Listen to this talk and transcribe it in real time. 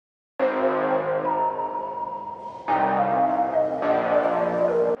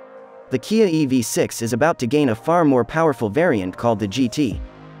The Kia EV6 is about to gain a far more powerful variant called the GT.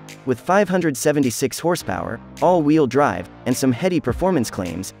 With 576 horsepower, all-wheel drive, and some heady performance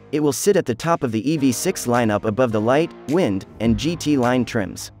claims, it will sit at the top of the EV6 lineup above the Light, Wind, and GT line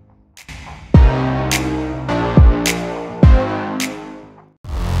trims.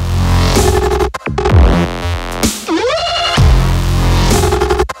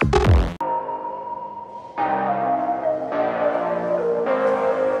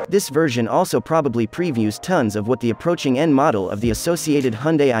 This version also probably previews tons of what the approaching N model of the associated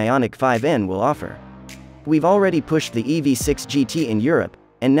Hyundai Ioniq 5N will offer. We've already pushed the EV6 GT in Europe,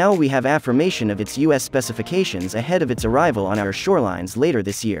 and now we have affirmation of its US specifications ahead of its arrival on our shorelines later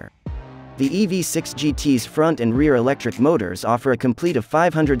this year. The EV6 GT's front and rear electric motors offer a complete of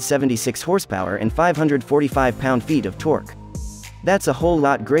 576 horsepower and 545 pound-feet of torque. That's a whole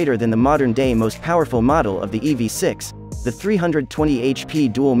lot greater than the modern-day most powerful model of the EV6, the 320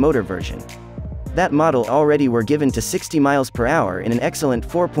 HP dual-motor version. That model already were given to 60 miles per hour in an excellent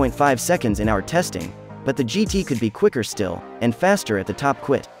 4.5 seconds in our testing, but the GT could be quicker still, and faster at the top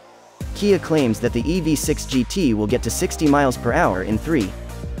quit. Kia claims that the EV6 GT will get to 60 miles per hour in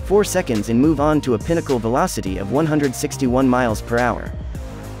 3.4 seconds and move on to a pinnacle velocity of 161 miles per hour.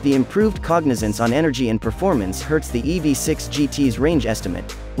 The improved cognizance on energy and performance hurts the EV6 GT's range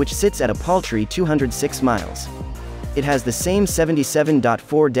estimate, which sits at a paltry 206 miles. It has the same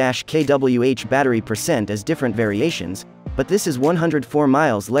 77.4-kWh battery percent as different variations, but this is 104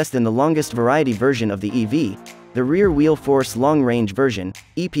 miles less than the longest variety version of the EV, the rear wheel force long-range version,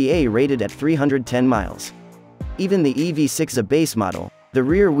 EPA-rated at 310 miles. Even the EV6 base model, the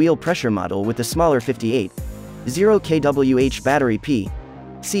rear wheel pressure model with the smaller 58.0 battery PC,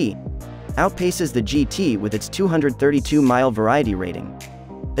 outpaces the GT with its 232-mile variety rating.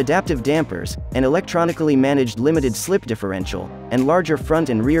 Adaptive dampers, an electronically managed limited slip differential, and larger front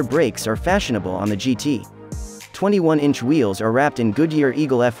and rear brakes are fashionable on the GT. 21-inch wheels are wrapped in Goodyear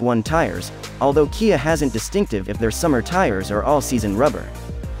Eagle F1 tires, although Kia hasn't distinctive if their summer tires are all-season rubber.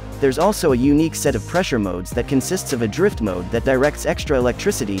 There's also a unique set of pressure modes that consists of a drift mode that directs extra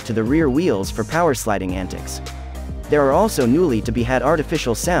electricity to the rear wheels for power sliding antics. There are also newly to be had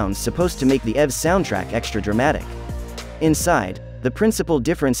artificial sounds supposed to make the EV's soundtrack extra dramatic. Inside, the principal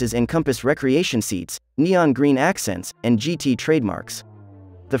differences encompass recreation seats, neon green accents, and GT trademarks.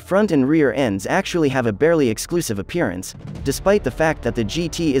 The front and rear ends actually have a barely exclusive appearance, despite the fact that the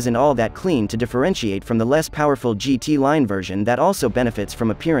GT isn't all that clean to differentiate from the less powerful GT line version that also benefits from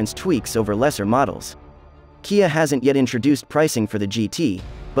appearance tweaks over lesser models. Kia hasn't yet introduced pricing for the GT,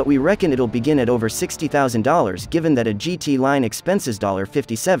 but we reckon it'll begin at over $60,000 given that a GT line expenses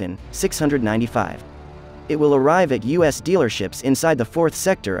 $57,695. It will arrive at US dealerships inside the fourth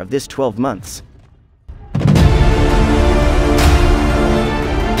sector of this 12 months.